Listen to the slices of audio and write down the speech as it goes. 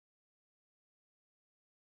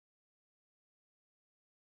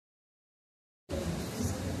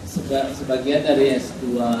sebagian dari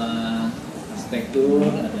S2 Arsitektur,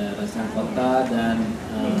 ada Rasa Kota dan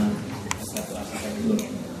S1 Arsitektur.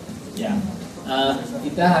 Ya,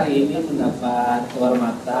 kita hari ini mendapat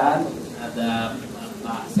kehormatan ada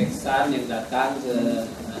Pak Seksan yang datang ke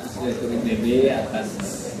Arsitektur ITB atas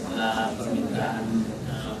permintaan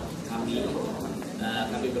kami.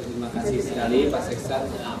 Kami berterima kasih sekali Pak Seksan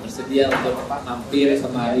bersedia untuk mampir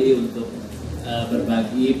kemari untuk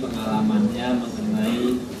berbagi pengalamannya mengenai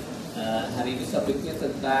hari ini topiknya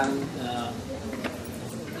tentang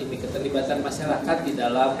keterlibatan masyarakat di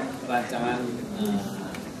dalam rancangan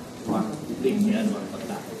ruang publik ya, ruang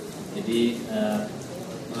kota. Jadi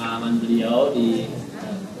pengalaman beliau di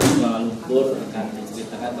Kuala Lumpur akan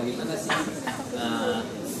menceritakan bagaimana sih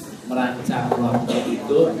merancang ruang publik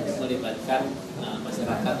itu melibatkan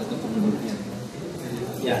masyarakat atau penduduknya.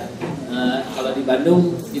 Ya, kalau di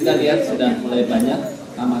Bandung kita lihat sudah mulai banyak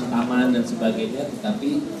taman-taman dan sebagainya,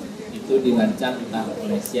 tetapi itu dirancang entah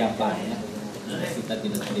oleh siapa ya. Kita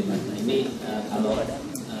tidak terlibat. Nah, ini kalau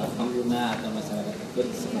pengguna atau masyarakat ikut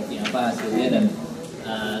seperti apa hasilnya, dan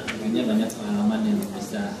tentunya banyak pengalaman yang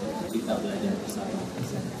bisa kita belajar bersama.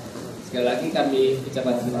 Sekali lagi kami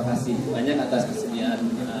ucapkan terima kasih banyak atas kesediaan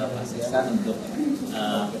Pak Seksan untuk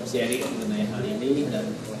sharing mengenai hal ini, dan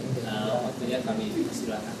waktunya kami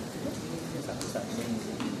silakan.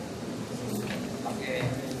 Oke,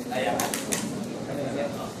 tayangan.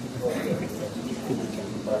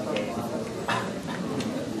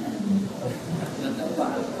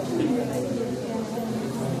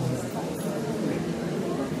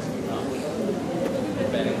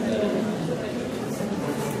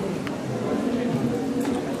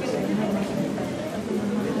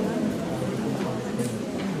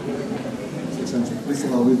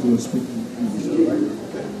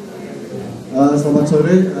 Selamat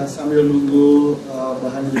sore, sambil nunggu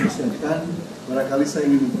bahan yang dipersiapkan, barangkali saya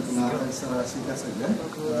ingin memperkenalkan secara singkat saja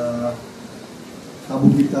tamu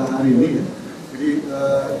kita hari ini ya. Jadi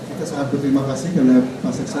kita sangat berterima kasih karena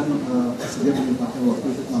Pak Seksan bersedia menyempatkan waktu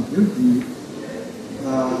untuk mampir di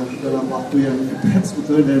dalam waktu yang mepet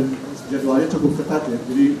sebetulnya, dan jadwalnya cukup ketat ya.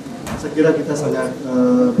 Jadi saya kira kita sangat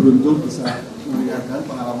beruntung bisa mendengarkan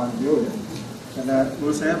pengalaman beliau ya. Karena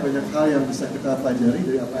menurut saya banyak hal yang bisa kita pelajari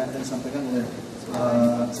dari apa yang akan disampaikan oleh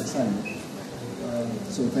Seksan.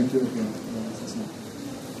 So thank you again, Seksan.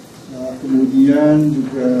 Kemudian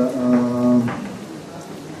juga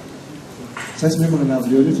saya sebenarnya mengenal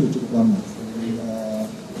beliau ini sudah cukup lama. Jadi,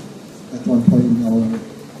 at one point in our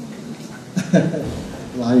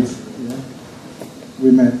life, yeah,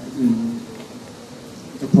 we met in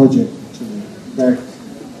a project actually back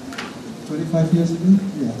 25 years ago.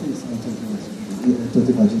 Yeah, I think it's 25 years ago.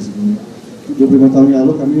 25 years ago. 25 tahun yang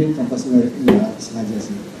lalu kami tanpa sengaja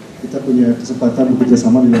sih, kita punya kesempatan bekerja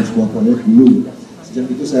sama dalam sebuah proyek dulu. Sejak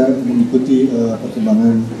itu saya mengikuti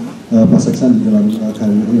perkembangan Pak Seksan di dalam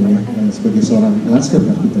karirnya sebagai seorang landscape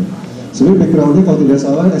architect. Sebenarnya backgroundnya kalau tidak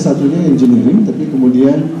salah S1-nya engineering, tapi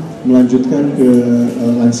kemudian melanjutkan ke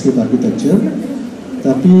landscape architecture.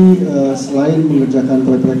 Tapi selain mengerjakan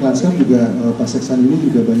proyek-proyek landscape juga Pak Seksan ini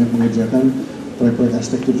juga banyak mengerjakan proyek-proyek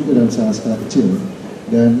arsitektur juga dalam skala kecil.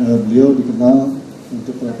 Dan beliau dikenal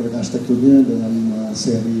untuk proyek-proyek arsitekturnya dengan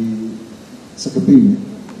seri sekeping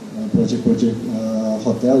proyek-proyek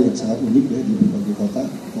hotel yang sangat unik ya di berbagai kota,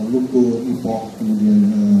 Kuala Lumpur, Ipoh, kemudian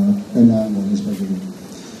Penang dan lain sebagainya.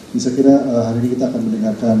 Bisa kira hari ini kita akan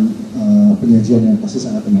mendengarkan penyajian yang pasti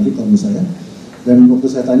sangat menarik kalau menurut saya. Dan waktu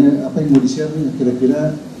saya tanya apa yang mau di-share nih,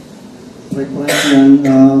 kira-kira proyek-proyek yang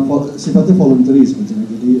sifatnya voluntary sebetulnya,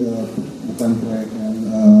 jadi bukan proyek yang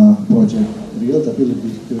project real, tapi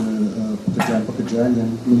lebih ke pekerjaan-pekerjaan yang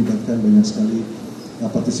melibatkan banyak sekali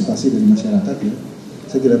partisipasi dari masyarakat ya.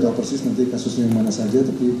 Saya tidak tahu persis nanti kasusnya yang mana saja,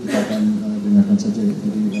 tapi kita akan dengarkan saja ya.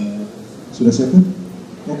 Jadi sudah siap kan?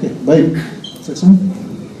 Oke, baik. Seksan.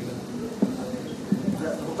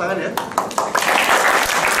 Tepuk tangan ya.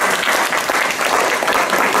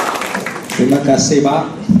 Terima kasih Pak.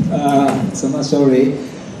 Selamat sore.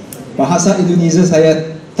 Bahasa Indonesia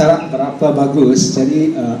saya tak berapa bagus,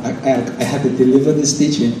 jadi I have to deliver this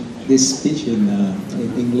speech in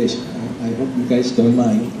English. I hope you guys don't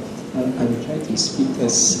mind. I will try to speak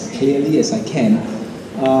as clearly as I can.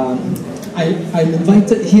 I'm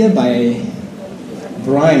invited here by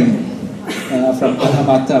Brian from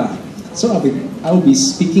Alabata, so I'll be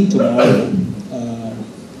speaking tomorrow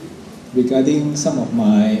regarding some of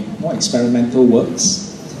my more experimental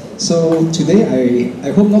works. So today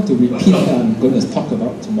I hope not to repeat what I'm going to talk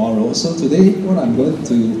about tomorrow. So today what I'm going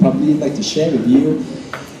to probably like to share with you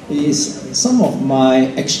is some of my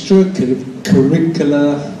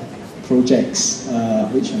extracurricular projects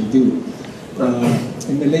which I do.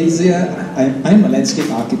 In Malaysia, I'm a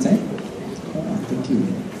landscape architect. Thank you.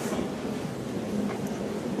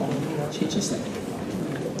 Change the slide.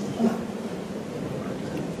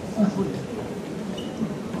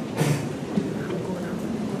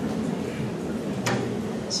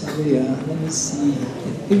 Sorry, let me see.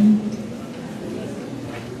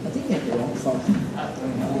 I think I have the wrong file.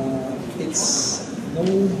 It's no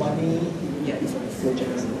money yet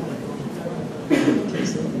project. Okay,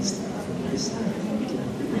 so let me start from this.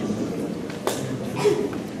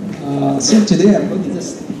 So today I'm going to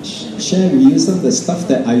just share with you some of the stuff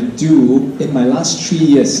that I do in my last 3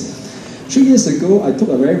 years. 3 years ago, I took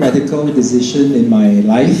a very radical decision in my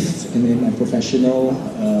life and in my professional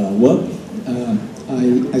work.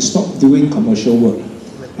 I stopped doing commercial work.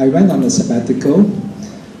 I went on a sabbatical.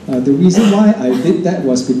 The reason why I did that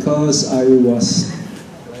was because I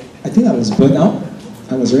think I was burnt out.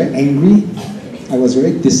 I was very angry. I was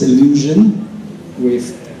very disillusioned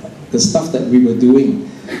with the stuff that we were doing.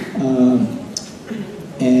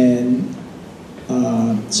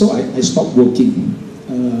 So I stopped working.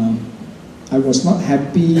 I was not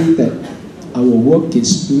happy that our work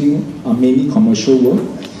is doing mainly commercial work.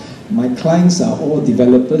 My clients are all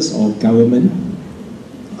developers or government.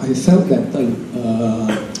 I felt that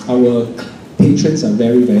our patrons are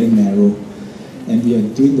very, very narrow, and we are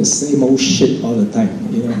doing the same old shit all the time.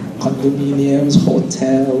 You know, condominiums,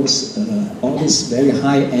 hotels, all this very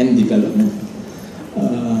high-end development.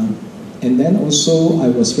 And then also, I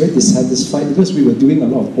was very dissatisfied because we were doing a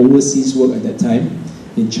lot of overseas work at that time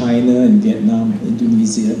in China, in Vietnam,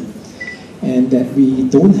 Indonesia, and that we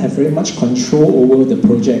don't have very much control over the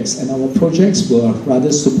projects, and our projects were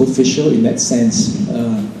rather superficial in that sense.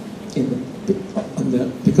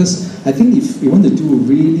 Because I think if we want to do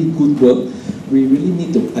really good work, we really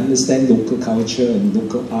need to understand local culture and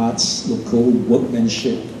local arts, local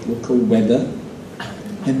workmanship, local weather.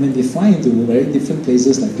 And when they fly into very different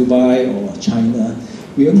places like Dubai or China,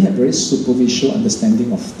 we only have very superficial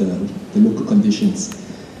understanding of the local conditions.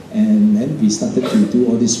 And then we started to do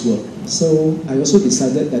all this work. So I also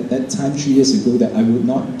decided at that time, 3 years ago, that I would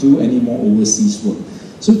not do any more overseas work.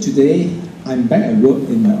 So today, I'm back at work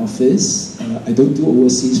in my office. I don't do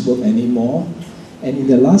overseas work anymore. And in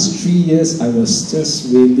the last 3 years, I was just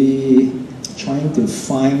really trying to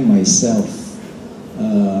find myself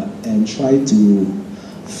and try to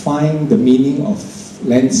find the meaning of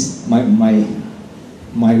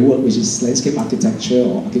my work, which is landscape architecture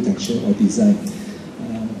or design.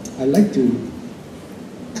 I like to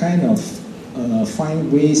kind of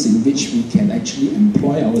find ways in which we can actually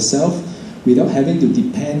employ ourselves without having to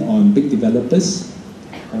depend on big developers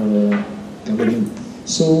or government.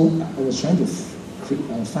 So I was trying to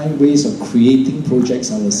find ways of creating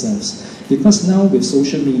projects ourselves. Because now with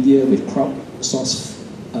social media, with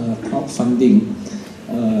crowdfunding,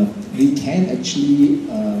 we can actually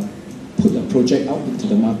put a project out into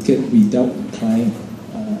the market without applying,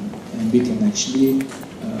 and we can actually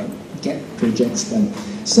get projects done.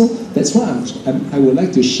 So that's what I would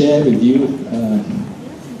like to share with you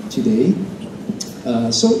today.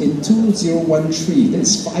 So in 2013,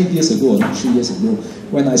 that's 5 years ago, not 3 years ago,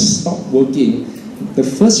 when I stopped working, the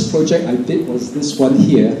first project I did was this one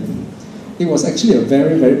here. It was actually a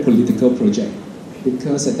very, very political project,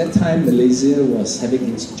 because at that time Malaysia was having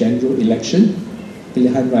its general election,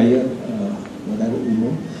 Pilihan Raya, whatever we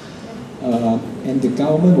know, and the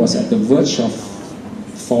government was at the verge of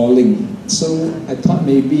falling. So I thought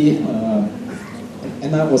maybe,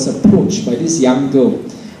 and I was approached by this young girl,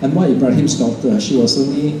 Anwar Ibrahim's daughter. She was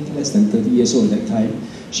only less than 30 years old at that time.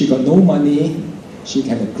 She got no money. She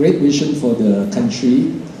had a great vision for the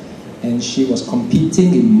country, and she was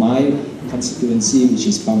competing in my constituency, which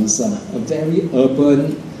is Bangsa, a very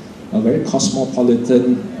urban, a very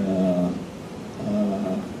cosmopolitan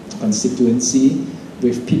constituency,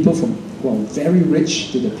 with people who are very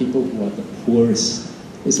rich to the people who are the poorest.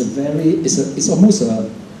 It's almost a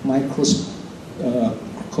microcosm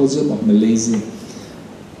of Malaysia.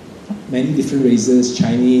 Many different races,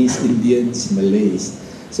 Chinese, Indians, Malays.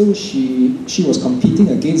 So she was competing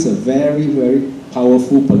against a very, very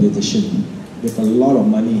powerful politician with a lot of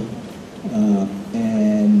money.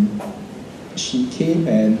 And she came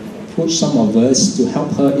and approached some of us to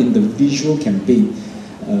help her in the visual campaign,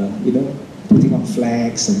 putting up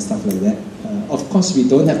flags and stuff like that. Of course, we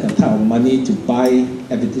don't have the type of money to buy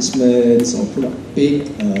advertisements or put up big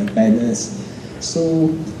banners.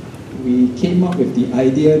 So we came up with the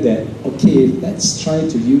idea that, okay, let's try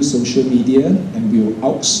to use social media, and we'll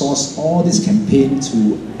outsource all this campaign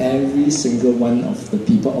to every single one of the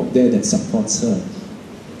people out there that supports her.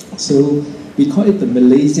 So we call it the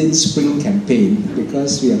Malaysian Spring Campaign,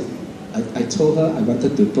 because we have I told her I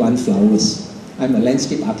wanted to plant flowers. I'm a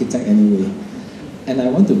landscape architect anyway. And I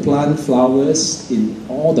want to plant flowers in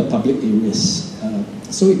all the public areas.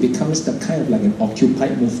 So it becomes the kind of like an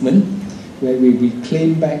occupied movement where we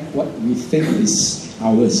reclaim back what we think is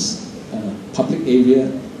ours, public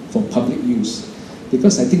area for public use.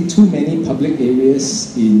 Because I think too many public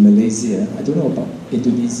areas in Malaysia, I don't know about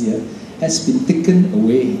Indonesia, has been taken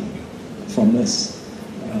away from us,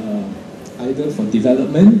 either for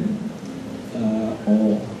development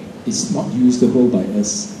or it's not usable by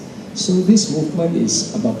us. So this movement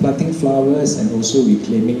is about planting flowers and also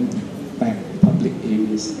reclaiming back public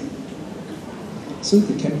areas. So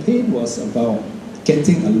the campaign was about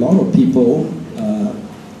getting a lot of people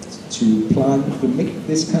to plant, to make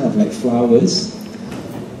this kind of like flowers,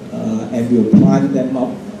 and we'll plant them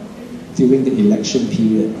up during the election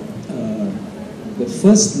period. The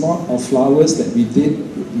first lot of flowers that we did,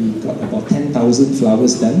 we got about 10,000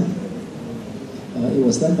 flowers done. It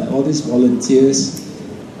was done by all these volunteers.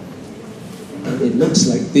 And it looks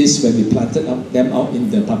like this when we planted them out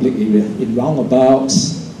in the public area, in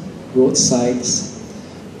roundabouts, roadsides.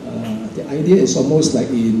 The idea is almost like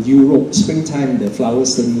in Europe, springtime, the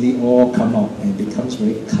flowers suddenly all come out and it becomes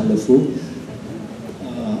very colorful.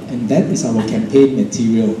 And that is our campaign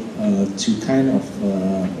material to kind of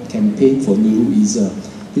campaign for Nurul Izzah,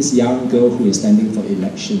 this young girl who is standing for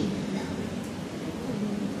election.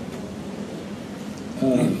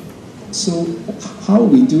 So how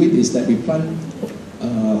we do it is that we plant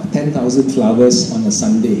 10,000 flowers on a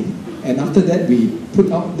Sunday. And after that, we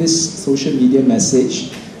put out this social media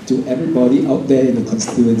message to everybody out there in the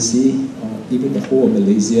constituency, or even the whole of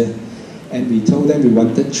Malaysia. And we told them we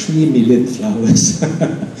wanted 3 million flowers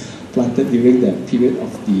planted during the period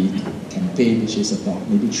of the campaign, which is about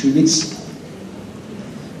maybe 3 weeks.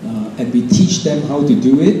 And we teach them how to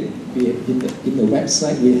do it. In the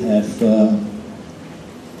website, we have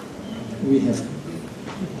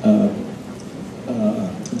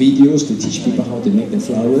videos to teach people how to make the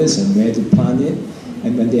flowers and where to plant it.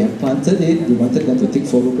 And when they have planted it, we wanted them to take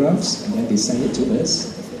photographs, and then they send it to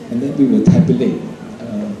us, and then we will tabulate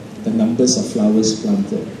the numbers of flowers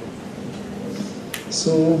planted.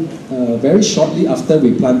 So very shortly after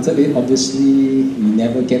we planted it, obviously we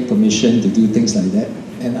never get permission to do things like that.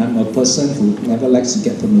 And I'm a person who never likes to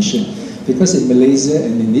get permission, because in Malaysia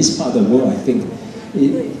and in this part of the world, I think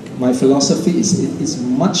my philosophy is it's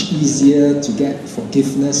much easier to get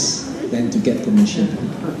forgiveness than to get permission.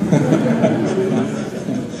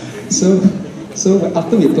 So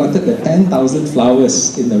after we planted the 10,000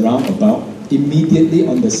 flowers in the roundabout, immediately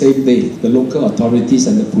on the same day, the local authorities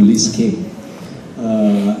and the police came.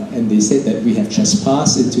 And they said that we have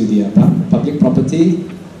trespassed into their public property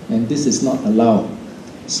and this is not allowed.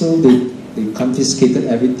 So they confiscated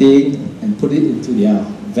everything and put it into their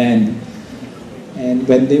van. And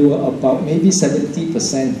when they were about maybe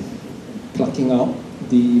 70% plucking out,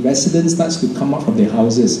 the residents starts to come out from their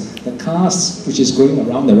houses. The cars which is going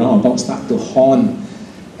around the roundabout start to horn,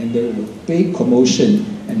 and there was a big commotion,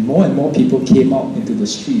 and more people came out into the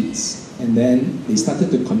streets. And then they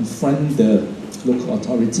started to confront the local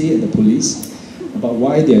authority and the police about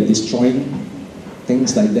why they are destroying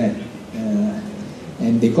things like that.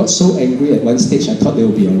 And they got so angry at one stage, I thought there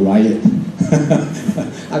would be a riot.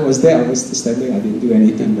 I was there, I was standing, I didn't do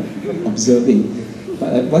anything but observing.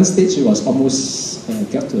 But at one stage it was almost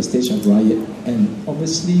got to a stage of riot. And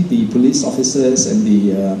obviously the police officers and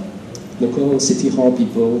the local city hall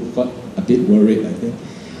people got a bit worried, I think.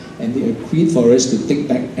 And they agreed for us to take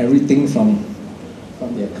back everything from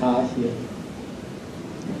their car here.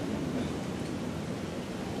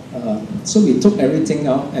 So we took everything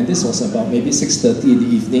out, and this was about maybe 6:30 in the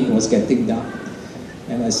evening, it was getting dark.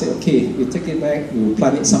 And I said, okay, we'll take it back, we'll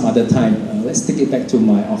plant it some other time. Let's take it back to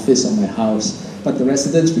my office or my house. But the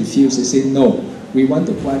residents refused. They said, no, we want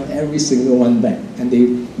to plant every single one back. And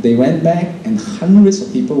they went back, and hundreds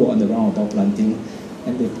of people were on the roundabout planting.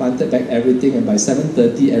 And they planted back everything, and by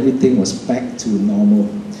 7:30, everything was back to normal.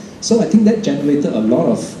 So I think that generated a lot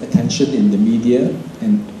of attention in the media.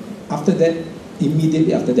 And after that,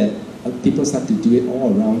 immediately after that, people started to do it all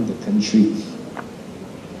around the country.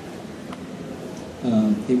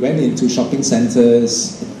 It went into shopping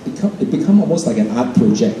centers. It became almost like an art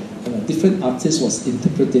project. Different artists was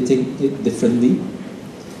interpreting it differently.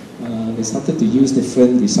 They started to use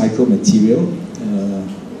different recycled material,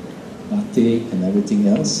 batik and everything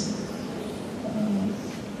else.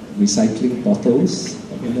 Recycling bottles,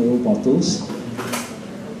 mineral bottles.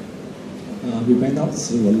 We went out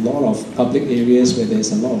to a lot of public areas where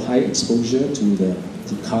there's a lot of high exposure to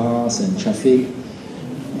cars and traffic,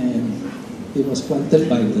 and it was planted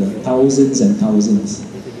by the thousands and thousands.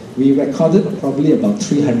 we recorded probably about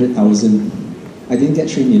 300,000. I didn't get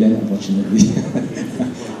 3 million, unfortunately.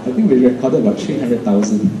 I think we recorded about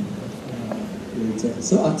 300,000.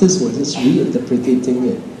 So artists were just reinterpreting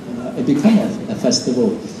it. It became a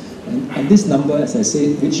festival. And this number, as I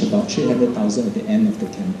said, reached about 300,000 at the end of the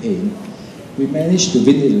campaign. We managed to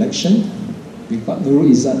win the election. We got Nurul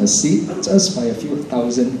Izzat a seat just by a few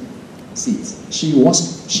thousand seats. She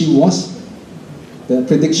was the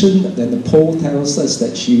prediction that the poll tells us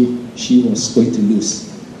that she was going to lose.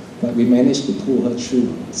 But we managed to pull her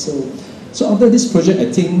through. So after this project,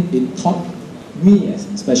 I think it taught me,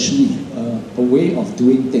 especially, a way of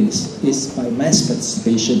doing things is by mass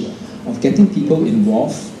participation, of getting people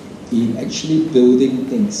involved in actually building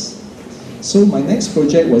things. So my next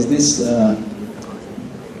project was this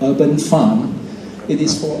urban farm. It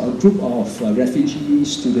is for a group of refugee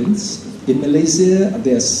students. In Malaysia,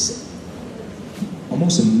 there's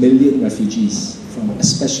almost 1 million refugees,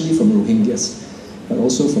 especially from Rohingyas, but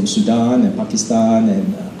also from Sudan and Pakistan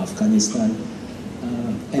and Afghanistan.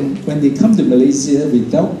 And when they come to Malaysia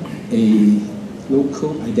without a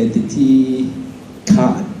local identity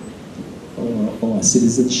card or a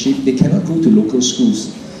citizenship, they cannot go to local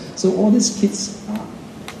schools. So all these kids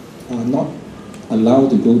are not allowed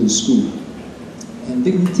to go to school. And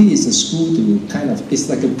Dignity is a school it's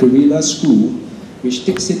like a guerrilla school which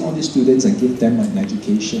takes in all these students and gives them an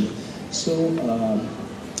education. So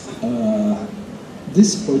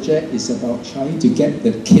this project is about trying to get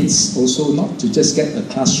the kids also not to just get a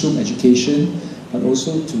classroom education, but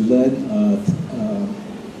also to learn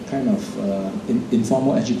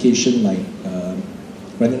informal education like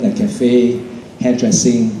running a cafe,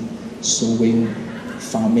 hairdressing, sewing,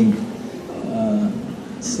 farming.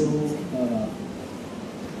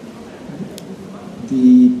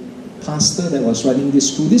 The pastor that was running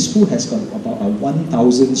this school has got about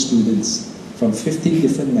 1,000 students from 15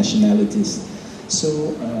 different nationalities.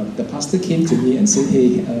 So the pastor came to me and said,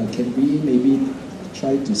 hey, can we maybe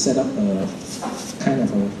try to set up a kind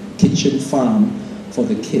of a kitchen farm for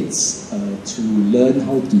the kids to learn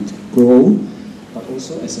how to grow, but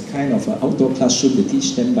also as a kind of an outdoor classroom to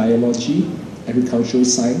teach them biology, agricultural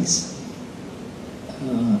science.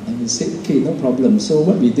 And we said, okay, no problem. So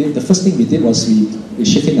what we did, the first thing we did was we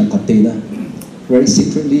shipped in a container. Very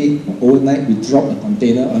secretly, overnight, we dropped a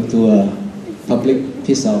container onto a public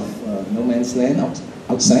piece of no man's land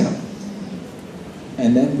outside.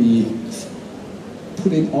 And then we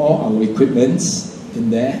put in all our equipment in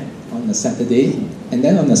there on a Saturday. And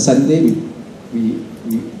then on a Sunday,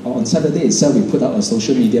 on Saturday itself, we put out a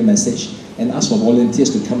social media message and asked for volunteers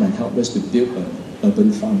to come and help us to build an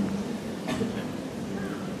urban farm.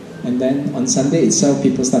 And then on Sunday itself,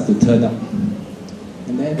 people start to turn up.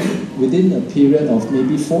 And then within a period of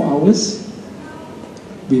maybe 4 hours,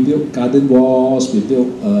 we built garden walls, we built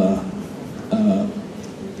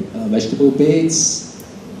vegetable beds,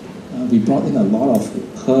 we brought in a lot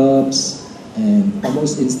of herbs, and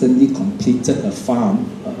almost instantly completed a farm,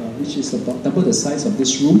 which is about double the size of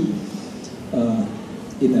this room,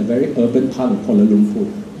 in a very urban part of Kuala Lumpur.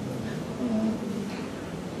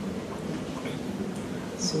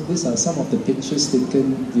 So these are some of the pictures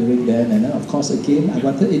taken during then, and of course again I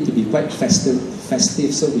wanted it to be quite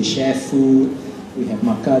festive, so we share food, we have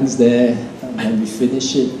makans there when we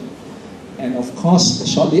finish it, and of course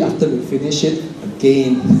shortly after we finish it,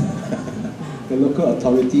 again the local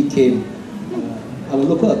authority came. Our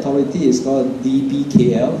local authority is called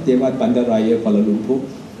DBKL, Dewan Bandaraya Kuala Lumpur.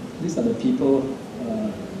 These are the people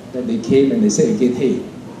that they came and they said again, hey,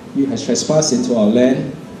 you have trespassed into our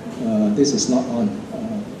land, this is not on.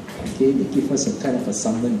 Again, they give us a kind of a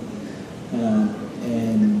summon,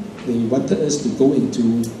 and they wanted us to go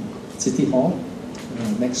into City Hall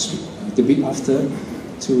next week, the week after,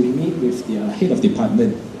 to meet with their head of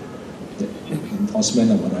department, the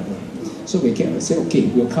enforcement or whatever. So we came and said, okay,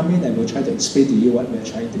 we'll come in and we'll try to explain to you what we're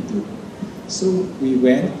trying to do. So we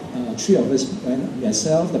went, 3 of us went,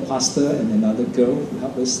 myself, the pastor, and another girl who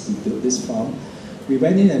helped us to build this farm. We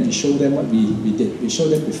went in and we showed them what we did. We showed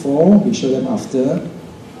them before, we showed them after.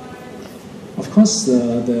 Of course,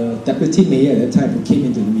 the deputy mayor at that time who came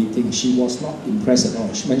into the meeting, she was not impressed at all.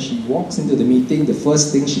 When she walks into the meeting, the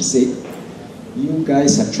first thing she said, you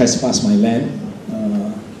guys have trespassed my land,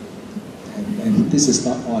 and this is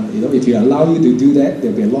not on. You know, if you allow you to do that,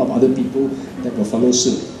 there'll be a lot of other people that will follow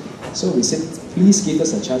suit. So we said, please give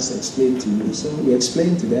us a chance to explain to you. So we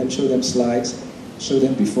explained to them, show them slides, show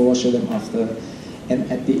them before, show them after.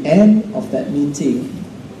 And at the end of that meeting,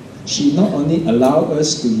 she not only allowed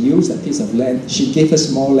us to use that piece of land, she gave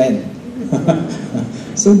us more land.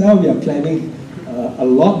 So now we are planning a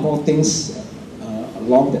lot more things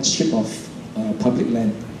along that strip of public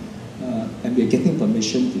land. and we're getting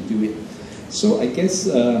permission to do it. So I guess,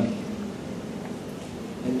 and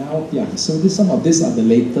now, yeah, so some of these are the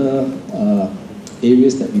later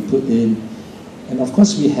areas that we put in. And of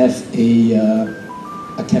course we have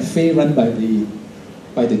a cafe run by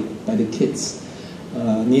the kids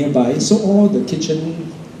nearby. So all the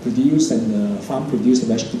kitchen produce and the farm produced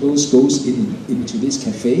vegetables goes into this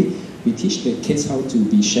cafe. We teach the kids how to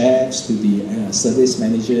be chefs, to be service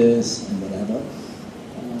managers and whatever.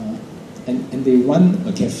 And they run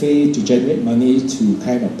a cafe to generate money to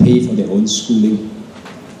kind of pay for their own schooling.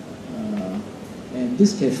 And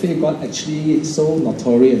this cafe got actually so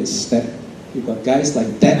notorious that you got guys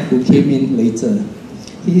like that who came in later.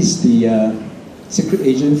 He's the secret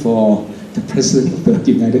agent for the President of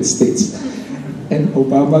the United States. And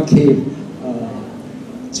Obama came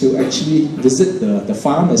to actually visit the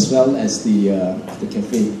farm as well as the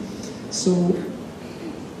cafe. So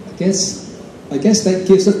I guess that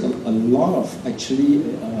gives us a lot of actually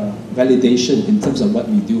validation in terms of what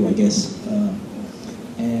we do, I guess.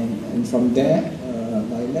 And from there,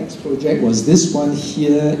 my next project was this one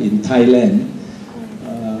here in Thailand.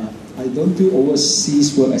 I don't do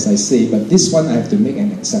overseas work, as I say, but this one I have to make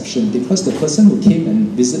an exception because the person who came and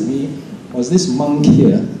visited me was this monk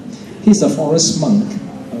here. He's a forest monk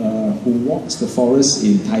who walks the forest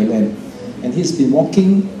in Thailand. And he's been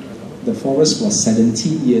walking the forest for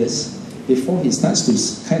 17 years before he starts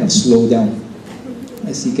to kind of slow down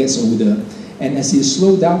as he gets older. And as he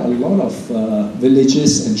slowed down, a lot of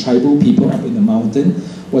villages and tribal people up in the mountain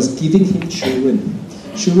was giving him children.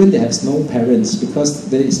 Children that has no parents because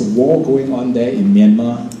there is a war going on there in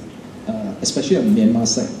Myanmar, especially on the Myanmar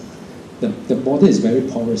side. The border is very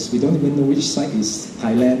porous. We don't even know which side is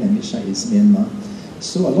Thailand and which side is Myanmar.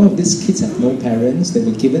 So a lot of these kids have no parents. They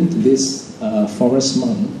were given to this forest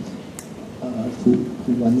monk who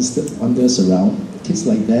wanders around. Kids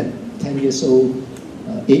like that, 10 years old,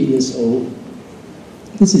 8 years old.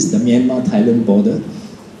 This is the Myanmar-Thailand border.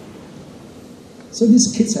 So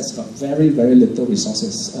these kids has got very, very little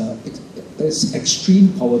resources. There's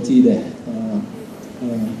extreme poverty there.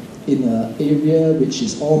 In an area which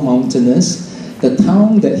is all mountainous. The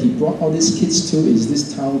town that he brought all these kids to is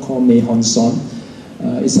this town called Mae Hon Son.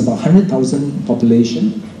 It's about 100,000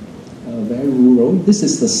 population, very rural. This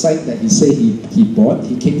is the site that he said he bought.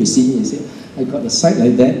 He came to see me and said, I got a site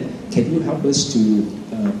like that. Can you help us to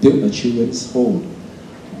build a children's home?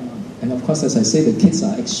 And of course, as I say, the kids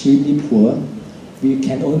are extremely poor. We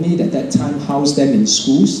can only at that time house them in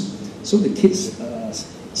schools. So the kids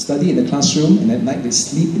study in the classroom, and at night they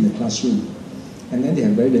sleep in the classroom. And then they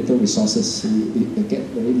have very little resources, so they get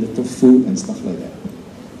very little food and stuff like that.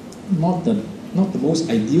 Not the most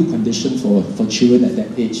ideal condition for children at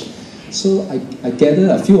that age. So I gathered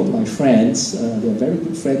a few of my friends, they're very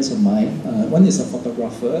good friends of mine. One is a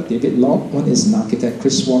photographer, David Locke. One is an architect,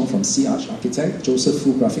 Chris Wong from Sea Arch Architect, Joseph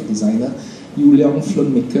Fu, graphic designer, Yu Leong,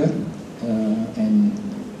 filmmaker, and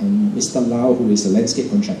Mr. Lau, who is a landscape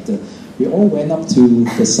contractor. We all went up to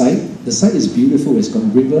the site. The site is beautiful. It's got a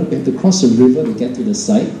river. We have to cross the river to get to the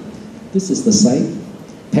site. This is the site.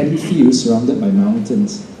 Paddy fields surrounded by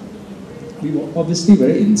mountains. We were obviously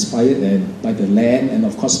very inspired by the land and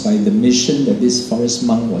of course by the mission that this forest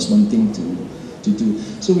monk was wanting to do.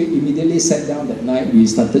 So we immediately sat down that night. We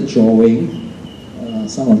started drawing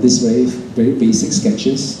some of these very, very basic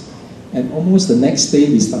sketches. And almost the next day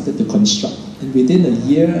we started to construct. And within a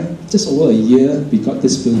year, just over a year, we got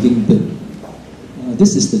this building built.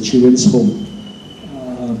 This is the children's home.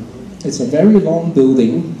 It's a very long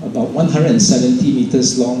building, about 170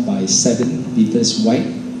 meters long by 7 meters wide.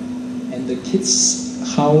 And the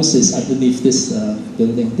kids' house is underneath this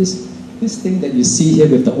building. This thing that you see here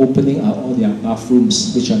with the opening are all their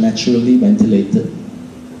bathrooms, which are naturally ventilated.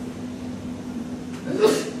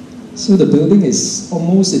 So the building is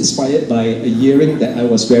almost inspired by a earring that I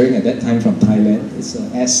was wearing at that time from Thailand. It's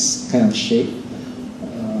an S kind of shape.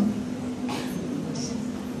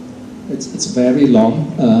 It's very long.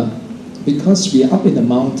 Because we are up in the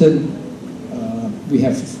mountain,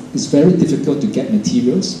 it's very difficult to get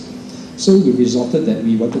materials. So we resorted that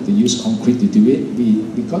we wanted to use concrete to do it.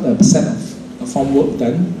 We got a set of formwork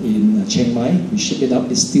done in Chiang Mai. We shipped it up.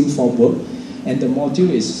 It's steel formwork. And the module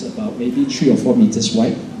is about maybe 3 or 4 meters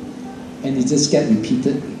wide. And it just gets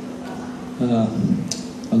repeated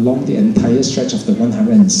along the entire stretch of the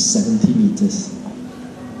 170 meters.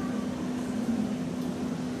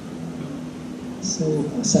 So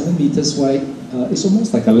 7 meters wide, it's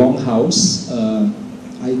almost like a long house.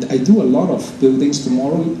 I do a lot of buildings.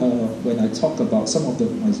 Tomorrow, when I talk about some of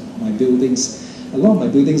my buildings, a lot of my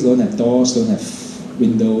buildings don't have doors, don't have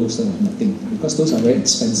windows, don't have nothing, because those are very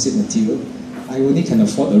expensive material. I only can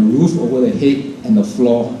afford a roof over the head and a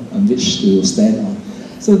floor on which to stand on.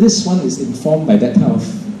 So this one is informed by that kind of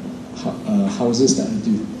houses that I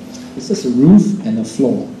do. It's just a roof and a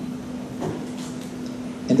floor.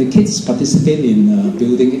 And the kids participate in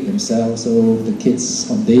building it themselves. So the kids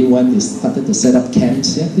on day one, they started to set up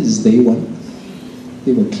camps. Yeah, this is day one.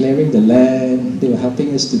 They were clearing the land. They were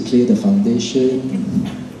helping us to clear the foundation.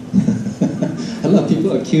 A lot of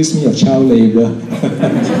people accuse me of child labor.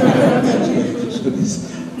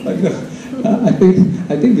 I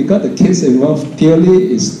think we got the kids involved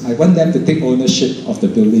purely is I want them to take ownership of the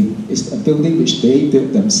building. It's a building which they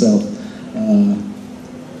built themselves.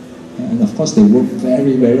 And of course they work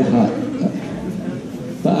very, very hard.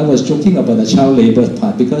 But I was joking about the child labor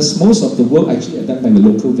part because most of the work actually are done by the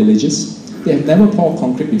local villages. They have never poured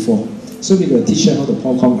concrete before. So we will teach them how to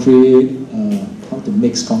pour concrete, how to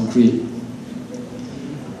mix concrete.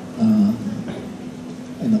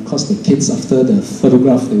 And of course the kids, after the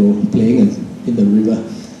photograph, they were playing in the river.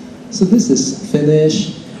 So this is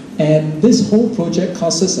finished. And this whole project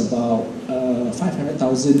cost us about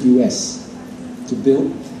 500,000 US to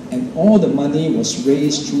build. And all the money was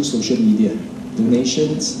raised through social media.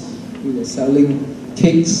 Donations, we were selling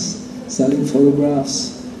cakes, selling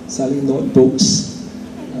photographs, selling notebooks.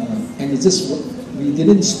 And it just, we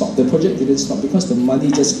didn't stop, the project didn't stop because the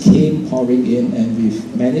money just came pouring in and we've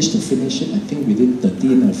managed to finish it, I think, within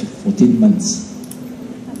 13 or 14 months.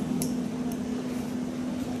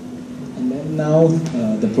 And then now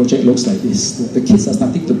the project looks like this. The kids are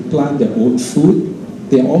starting to plant their own food.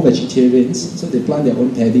 They are all vegetarians, so they plant their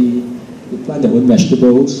own paddy, they plant their own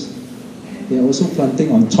vegetables. They are also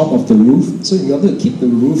planting on top of the roof. So in order to keep the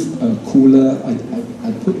roof cooler,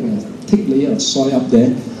 I put a thick layer of soil up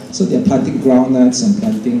there. So they are planting groundnuts and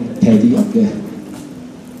planting paddy up there.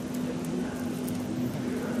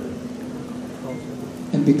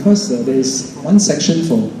 And because there is one section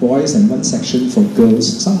for boys and one section for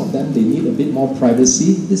girls, some of them, they need a bit more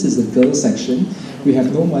privacy. This is the girls section. We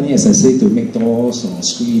have no money, as I say, to make doors or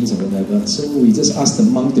screens or whatever. So we just ask the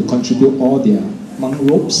monk to contribute all their monk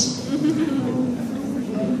robes.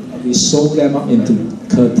 We sew them up into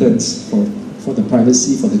curtains for the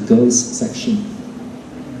privacy for the girls section.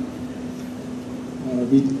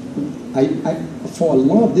 For a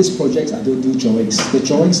lot of these projects, I don't do drawings. The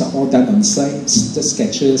drawings are all done on site, just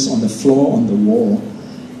sketches on the floor, on the wall,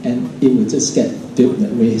 and it will just get built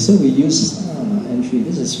that way. So we use entry.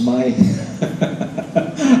 This is my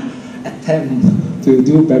attempt to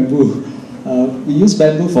do bamboo. We use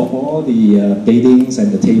bamboo for all the beddings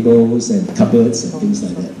and the tables and cupboards and things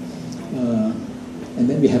like that. And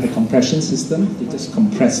then we have a compression system. We just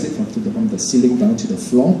compress it from the ceiling down to the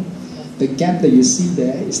floor. The gap that you see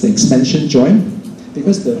there is the expansion joint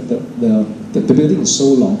because the building is so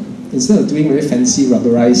long. Instead of doing very fancy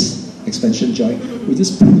rubberized expansion joint, we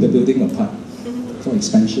just pull the building apart for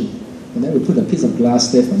expansion. And then we put a piece of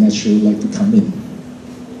glass there for natural light to come in.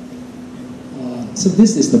 So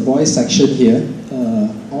this is the boys section here.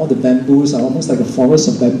 All the bamboos are almost like a forest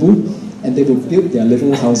of bamboo, and they will build their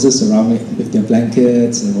little houses around it with their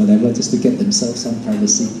blankets and whatever just to get themselves some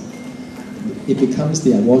privacy. It becomes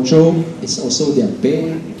their wardrobe, it's also their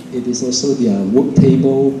bed, it is also their work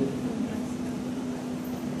table.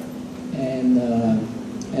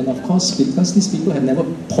 And of course, because these people have never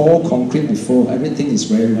poured concrete before, everything is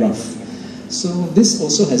very rough. So this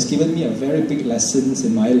also has given me a very big lessons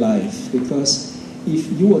in my life, because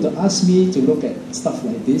if you were to ask me to look at stuff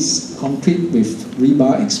like this, concrete with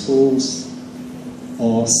rebar exposed,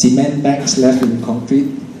 or cement bags left in concrete,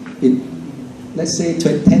 let's say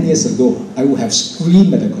 10 years ago, I would have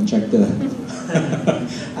screamed at the contractor.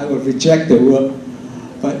 I would reject the work.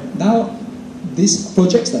 But now, these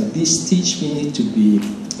projects like this teach me to be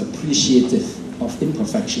appreciative of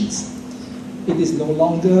imperfections. It is no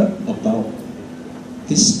longer about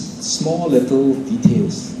these small little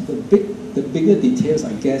details. The bigger details,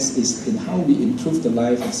 I guess, is in how we improve the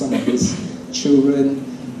life of some of these children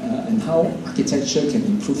and how architecture can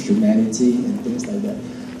improve humanity and things like that.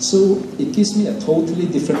 So it gives me a totally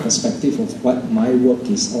different perspective of what my work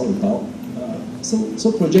is all about.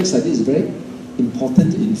 So projects like this is very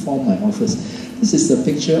important to inform my office. This is the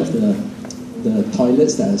picture of the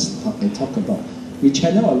toilets that I talk about. We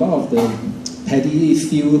channel a lot of the paddy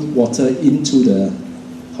field water into the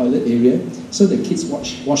toilet area, so the kids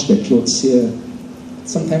wash their clothes here.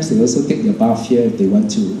 Sometimes they also take their bath here if they want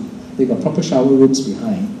to. They got proper shower rooms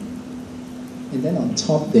behind. And then on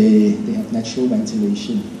top, they have natural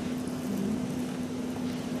ventilation.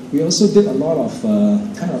 We also did a lot of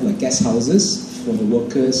kind of like guest houses for the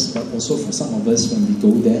workers, but also for some of us when we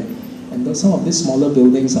go there. And some of these smaller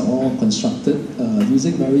buildings are all constructed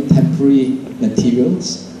using very temporary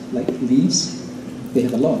materials, like leaves. They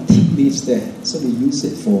have a lot of teak leaves there, so we use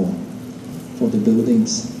it for the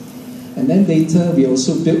buildings. And then later, we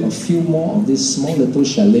also built a few more of these small little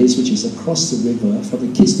chalets, which is across the river, for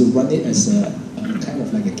the kids to run it as a kind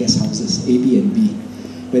of like a guest houses, Airbnb.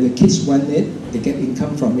 Where the kids run it, they get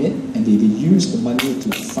income from it, and they use the money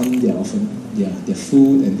to fund their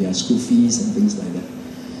food and their school fees and things like that.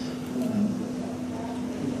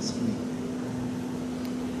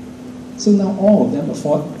 So now all of them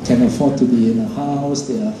can afford to be in a house,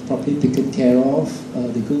 they are properly taken care of,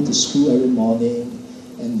 they go to school every morning,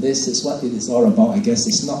 and this is what it is all about. I guess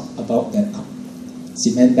it's not about that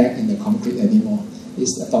cement bag in the concrete anymore.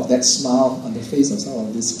 It's about that smile on the face of some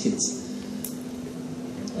of these kids.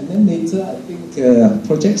 And then later, I think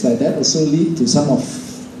projects like that also lead to some of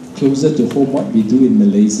closer to home what we do in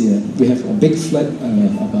Malaysia. We have a big flood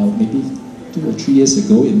about maybe 2 or 3 years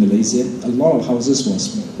ago in Malaysia. A lot of houses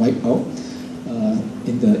was wiped out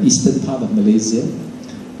in the eastern part of Malaysia.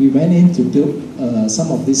 We went in to build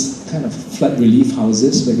some of these kind of flood relief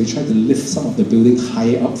houses where we tried to lift some of the building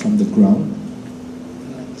higher up from the ground.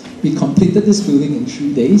 We completed this building in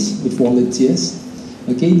 3 days with volunteers,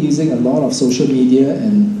 again using a lot of social media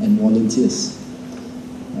and volunteers.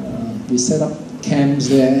 We set up camps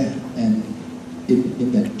there, and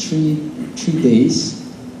in that three days,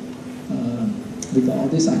 we got all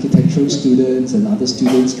these architectural students and other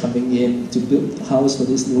students coming in to build a house for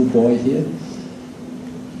this little boy here.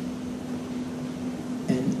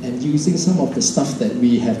 And using some of the stuff that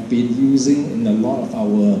we have been using in a lot of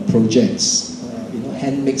our projects,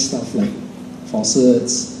 handmade stuff like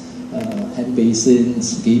faucets, hand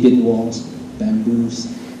basins, gabion walls,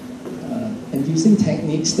 bamboos, and using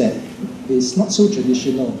techniques that is not so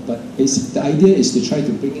traditional, but basically the idea is to try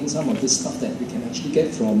to bring in some of this stuff that we can actually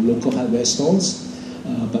get from local hardware stores,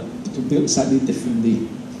 but to build slightly differently.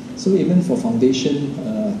 So even for foundation,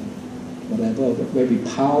 whatever, where we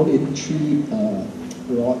piled in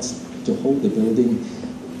 3 rods to hold the building,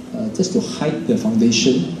 just to hide the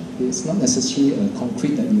foundation. It's not necessarily a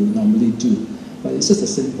concrete that you normally do, but it's just a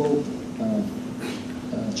simple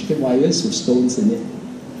chicken wires with stones in it,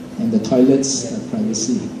 and the toilets,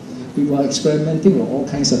 privacy. We were experimenting with all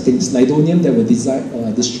kinds of things. Linoleum that were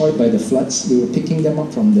destroyed by the floods, we were picking them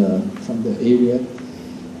up from the area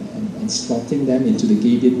and slotting them into the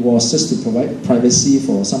gabion walls just to provide privacy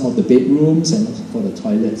for some of the bedrooms and for the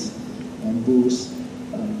toilets. Bamboos.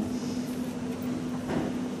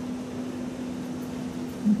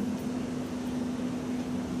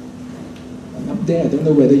 There, I don't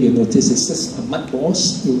know whether you notice, it's just a mud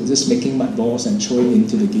balls. We were just making mud balls and throwing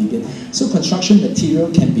into the gabion. So construction material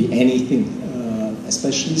can be anything,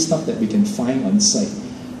 especially stuff that we can find on site.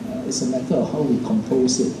 It's a matter of how we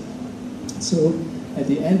compose it. So at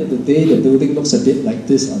the end of the day, the building looks a bit like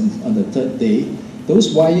this on the 3rd day.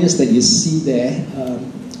 Those wires that you see there,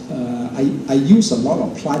 I use a lot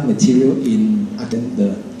of plant material in, again,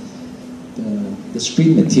 the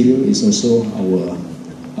screen material is also our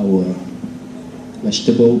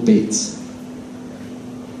vegetable beds.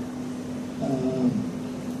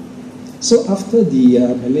 So after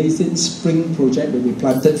the Malaysian Spring project where we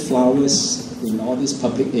planted flowers in all these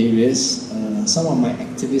public areas, some of my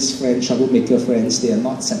activist friends, troublemaker friends, they are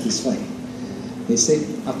not satisfied. They say,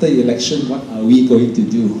 after the election, what are we going to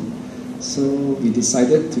do? So we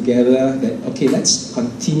decided together that, okay, let's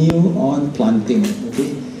continue on planting,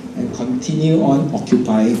 okay, and continue on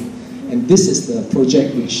occupying. And this is the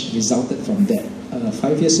project which resulted from that.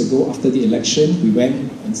 5 years ago, after the election, we went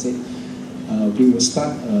and said we will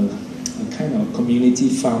start a kind of community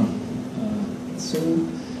farm. So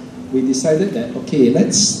we decided that, okay,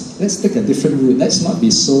 let's take a different route. Let's not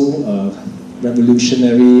be so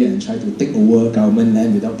revolutionary and try to take over government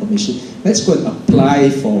land without permission. Let's go and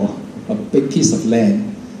apply for a big piece of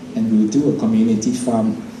land, and we'll do a community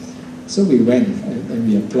farm. So we went and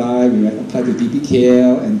we applied. We applied to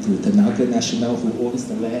DBKL and to Tenaga Nasional, who owns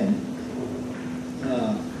the land.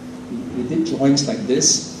 We did drawings like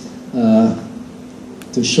this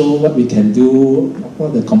to show what we can do,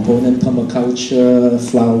 what the component, permaculture,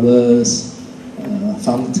 flowers,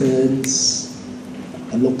 fountains,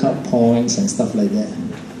 lookout points and stuff like that.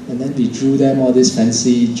 And then we drew them all these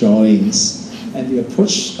fancy drawings. And we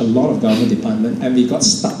approached a lot of government departments, and we got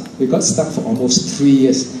stuck. We got stuck for almost 3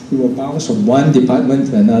 years. We were bounced from one department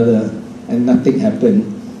to another, and nothing happened.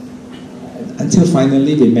 Until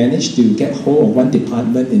finally we managed to get hold of one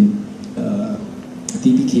department in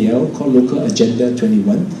DBKL called Local Agenda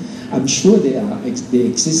 21. I'm sure they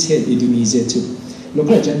exist here in Indonesia too.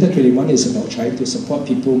 Local Agenda 21 is about trying to support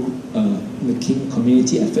people making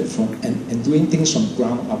community effort and doing things from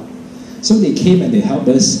ground up. So they came and they helped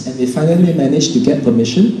us, and they finally managed to get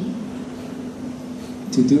permission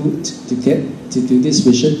to do this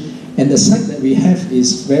vision. And the site that we have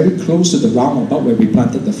is very close to the roundabout where we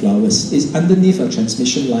planted the flowers. It's underneath a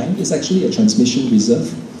transmission line. It's actually a transmission reserve.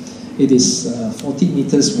 It is 40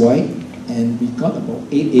 meters wide, and we got about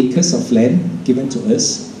 8 acres of land given to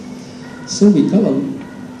us. So we got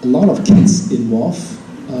a lot of kids involved.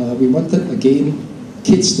 We wanted, again,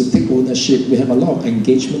 kids to take ownership. We have a lot of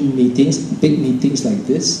engagement meetings, big meetings like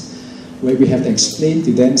this, where we have to explain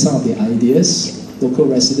to them some of the ideas. Local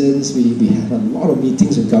residents, we have a lot of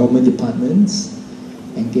meetings with government departments,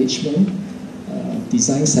 engagement,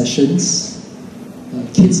 design sessions,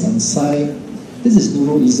 kids on site. This is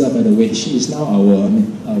Nurul Izzah, by the way. She is now our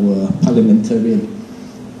parliamentarian.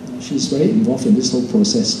 She's very involved in this whole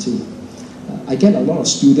process too. I get a lot of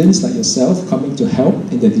students like yourself coming to help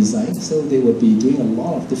in the design, so they will be doing a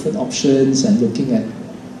lot of different options and looking at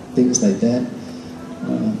things like that.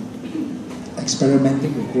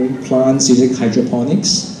 Experimenting with growing plants using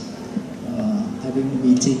hydroponics, having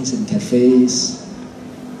meetings in cafes.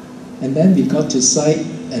 And then we got to site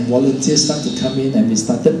and volunteers started to come in and we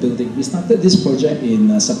started building. We started this project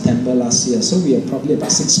in September last year, so we are probably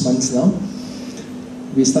about 6 months now.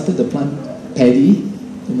 We started to plant paddy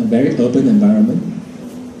in a very urban environment,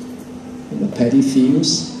 in the paddy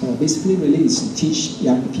fields. Basically, really, is to teach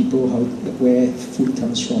young people where food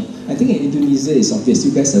comes from. I think in Indonesia, it's obvious.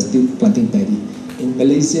 You guys are still planting paddy. In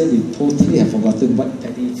Malaysia, we totally have forgotten what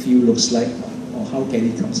paddy field looks like, or how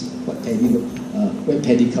paddy comes, where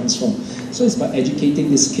paddy comes from. So it's about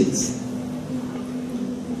educating these kids.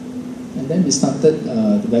 And then we started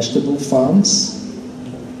the vegetable farms,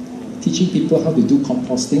 teaching people how to do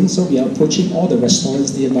composting. So we are approaching all the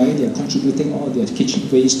restaurants nearby. They are contributing all their kitchen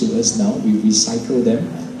waste to us now. We recycle them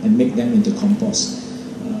and make them into compost,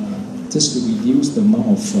 just to reduce the amount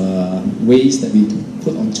of waste that we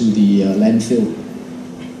put onto the landfill.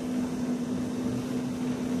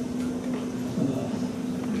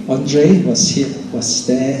 Andre was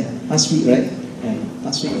there last week, right?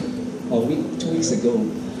 Last week or 2 weeks ago.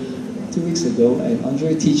 2 weeks ago, and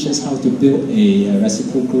Andre teaches how to build a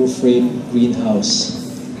reciprocal frame greenhouse.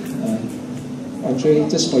 Andre,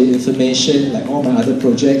 just for your information, like all my other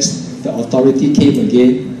projects, the authority came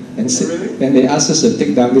again and and they asked us to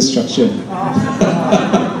take down this structure.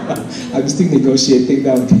 I'm still negotiating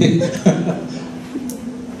now.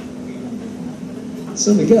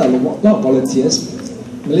 So we get a lot of volunteers.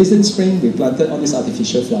 Malaysian Spring, we planted all these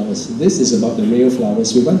artificial flowers. This is about the real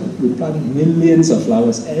flowers. We plant millions of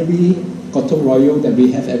flowers. Every Gotong Royong that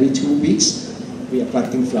we have every 2 weeks, we are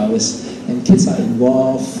planting flowers. And kids are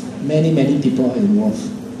involved. Many people are involved.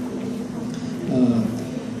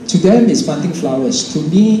 To them, it's planting flowers. To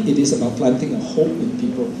me, it is about planting a hope in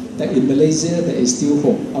people. That in Malaysia, there is still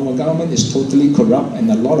hope. Our government is totally corrupt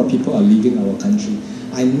and a lot of people are leaving our country.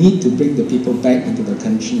 I need to bring the people back into the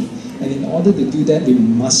country. And in order to do that, we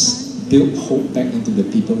must build hope back into the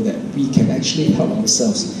people that we can actually help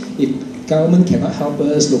ourselves. If government cannot help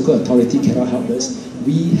us, local authority cannot help us,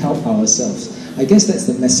 we help ourselves. I guess that's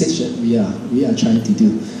the message that we are trying to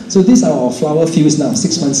do. So these are our flower fields now,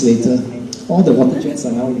 6 months later. All the water jets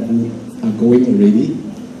are now going already,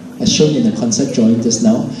 as shown in the concept drawing just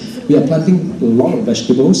now. We are planting a lot of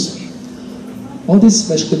vegetables. All these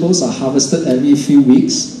vegetables are harvested every few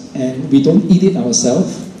weeks, and we don't eat it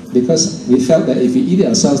ourselves because we felt that if we eat it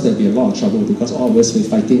ourselves, there'd be a lot of trouble because all of us were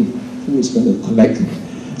fighting who is going to collect.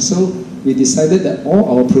 So we decided that all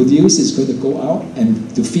our produce is going to go out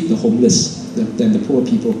and to feed the homeless, the poor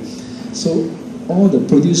people. So all the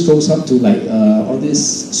produce goes up to like all these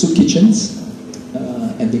soup kitchens,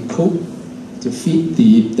 and they cook to feed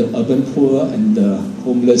the urban poor and the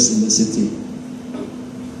homeless in the city.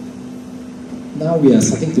 Now we are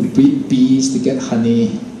starting to breed bees to get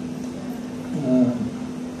honey.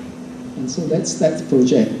 And so that's that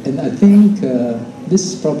project. And I think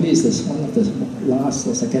this probably is one of the last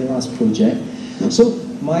or second last project. So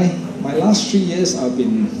my last 3 years I've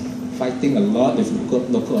been fighting a lot with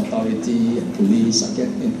local authority and police.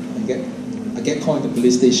 I get called at the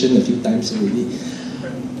police station a few times already.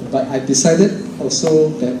 But I decided also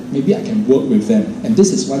that maybe I can work with them. And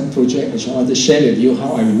this is one project which I want to share with you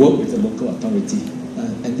how I work with the local authority.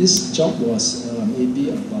 And this job was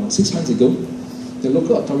maybe about 6 months ago. The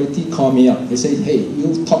local authority called me up. They said, hey,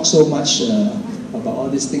 you talk so much about all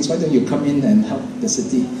these things. Why don't you come in and help the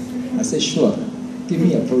city? I said, sure. Give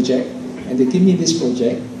me a project. And they give me this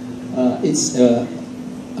project. It's a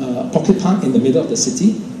pocket park in the middle of the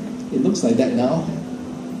city. It looks like that now.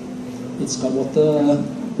 it's got water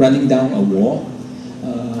running down a wall,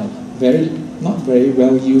 not very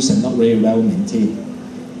well used and not very well maintained.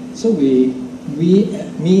 So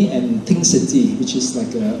me and Think City, which is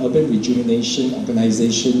like an urban rejuvenation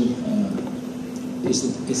organization,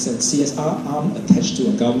 it's a CSR arm attached to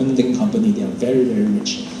a government-linked company. They are very, very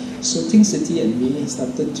rich. So Think City and me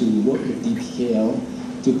started to work with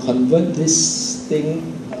DPKL to convert this thing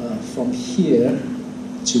from here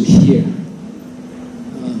to here.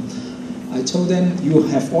 I told them, you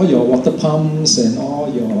have all your water pumps and all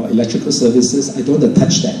your electrical services. I don't want to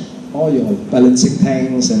touch that. All your balancing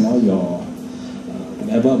tanks and all your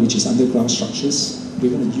whatever, which is underground structures.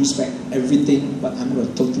 We're going to use back everything, but I'm going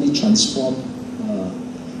to totally transform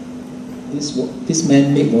this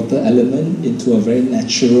man-made water element into a very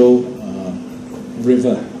natural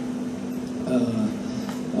river.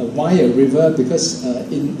 Why a river? Because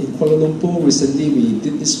in Kuala Lumpur recently we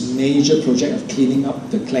did this major project of cleaning up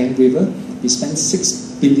the Klang River. We spent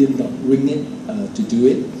 6 billion ringgit to do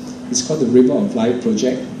it. It's called the River of Life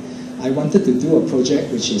project. I wanted to do a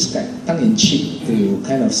project which is tongue-in-cheek to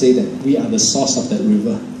kind of say that we are the source of that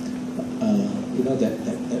river. You know, that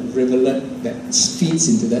rivulet that feeds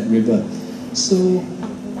into that river. So,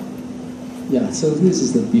 yeah, so this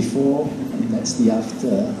is the before and that's the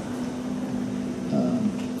after.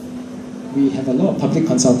 We have a lot of public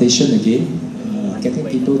consultation again, getting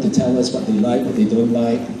people to tell us what they like, what they don't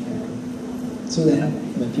like. So then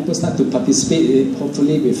when people start to participate in it,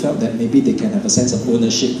 hopefully we felt that maybe they can have a sense of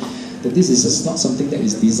ownership. That this is just not something that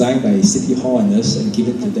is designed by City Hall and us and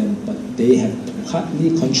given to them, but they have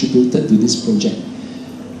partly contributed to this project.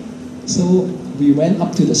 So we went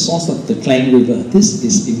up to the source of the Klang River. This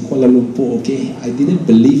is in Kuala Lumpur, okay? I didn't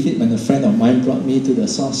believe it when a friend of mine brought me to the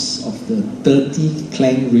source of the dirty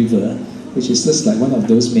Klang River, which is just like one of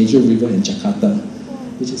those major rivers in Jakarta,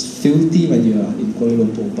 which is filthy when you are in Kuala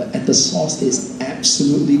Lumpur. But at the source, it's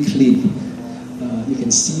absolutely clean. You can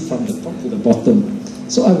see from the top to the bottom.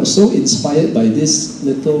 So I was so inspired by this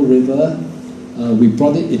little river. We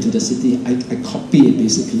brought it into the city. I copied it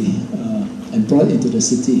basically and brought it into the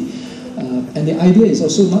city. And the idea is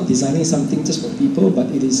also not designing something just for people, but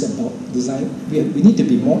it is about design. We need to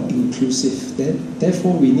be more inclusive.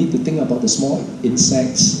 Therefore, we need to think about the small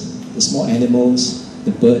insects, the small animals,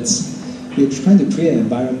 the birds. We're trying to create an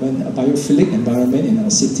environment, a biophilic environment in our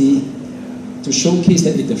city to showcase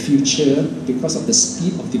that in the future, because of the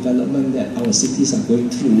speed of development that our cities are going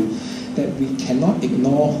through, that we cannot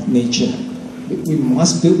ignore nature. We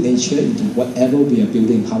must build nature into whatever we are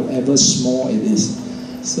building, however small it is.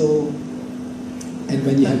 So, and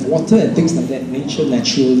when you have water and things like that, nature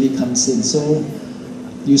naturally comes in. So,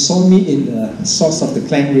 you saw me in the source of the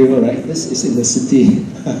Klang River, right? This is in the city.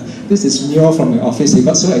 This is Mio from my office. He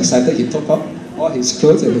got so excited, he took up all his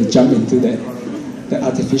clothes and he jumped into the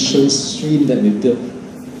artificial stream that we built.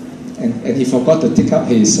 And he forgot to take out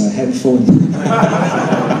his handphone.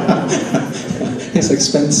 His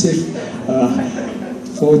expensive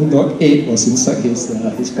phone Note 8 was inside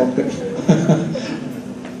his pocket.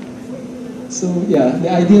 So yeah, the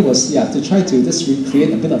idea was to try to just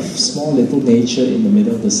recreate a bit of small little nature in the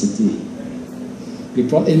middle of the city. We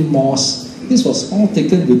brought in moss. This was all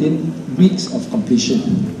taken within weeks of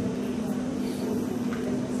completion.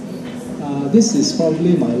 This is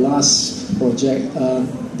probably my last project.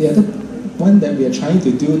 The other one that we are trying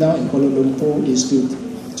to do now in Kuala Lumpur is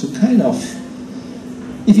to kind of,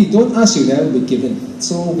 if you don't ask, you never be given.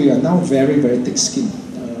 So we are now very, very thick-skinned.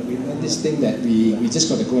 We want this thing that we just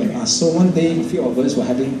got to go and ask. So one day, a few of us were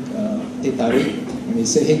having teh tarik, and we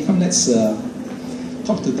said, hey, come, let's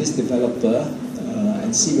talk to this developer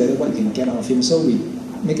and see whether what we can get out of him. So we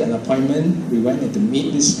make an appointment. We went in to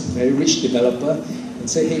meet this very rich developer and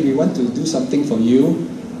say, hey, we want to do something for you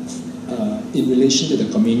in relation to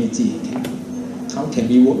the community. How can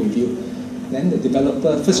we work with you? Then the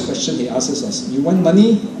developer, first question he asked us was, you want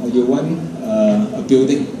money or you want a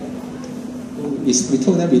building? We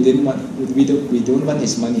told them we don't want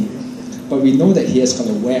his money. But we know that he has got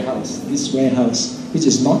a warehouse, this warehouse, which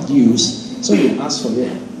is not used, so we asked for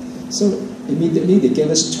it. So immediately they gave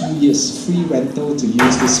us 2 years free rental to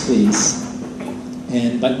use this space.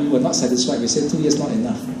 But we were not satisfied. We said 2 years not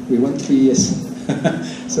enough. We want 3 years.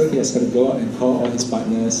 So he has got to go out and call all his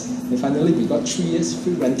partners. And finally we got 3 years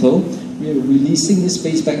free rental. We are releasing this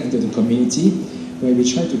space back into the community where we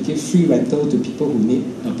try to give free rental to people who need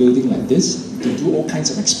a building like this to do all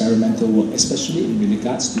kinds of experimental work, especially in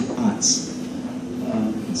regards to arts.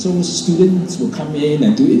 So students will come in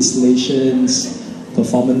and do installations,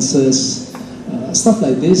 performances. stuff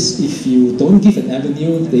like this, if you don't give an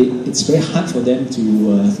avenue, it's very hard for them to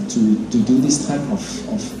do this type of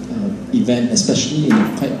event, especially in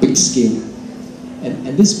a quite big scale.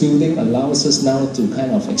 And this building allows us now to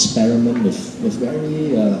kind of experiment with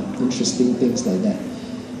very interesting things like that.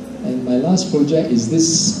 And my last project is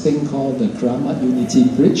this thing called the Keramat Unity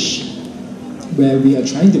Bridge, where we are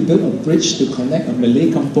trying to build a bridge to connect a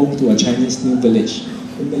Malay kampung to a Chinese new village.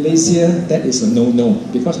 In Malaysia, that is a no-no,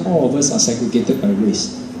 because all of us are segregated by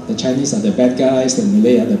race. The Chinese are the bad guys, the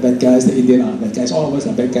Malay are the bad guys, the Indian are bad guys, all of us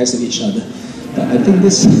are bad guys to each other. But I think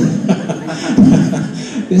this,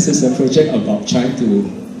 this is a project about trying to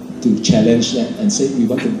challenge that and say we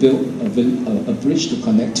want to build a bridge to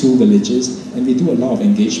connect two villages, and we do a lot of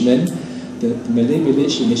engagement. The Malay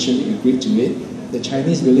village initially agreed to it. The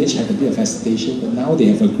Chinese village had a bit of hesitation, but now they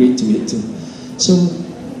have agreed to it too. So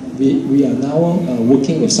we are now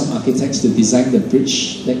working with some architects to design the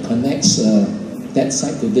bridge that connects that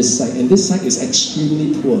side to this side. And this side is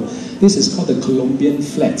extremely poor. This is called the Colombian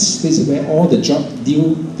Flats. This is where all the drug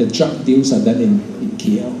deals are done in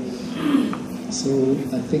KL. So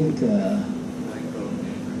I think,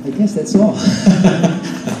 I guess that's all.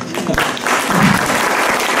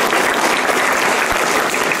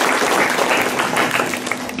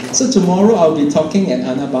 So tomorrow I'll be talking at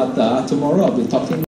Anabata. Tomorrow I'll be talking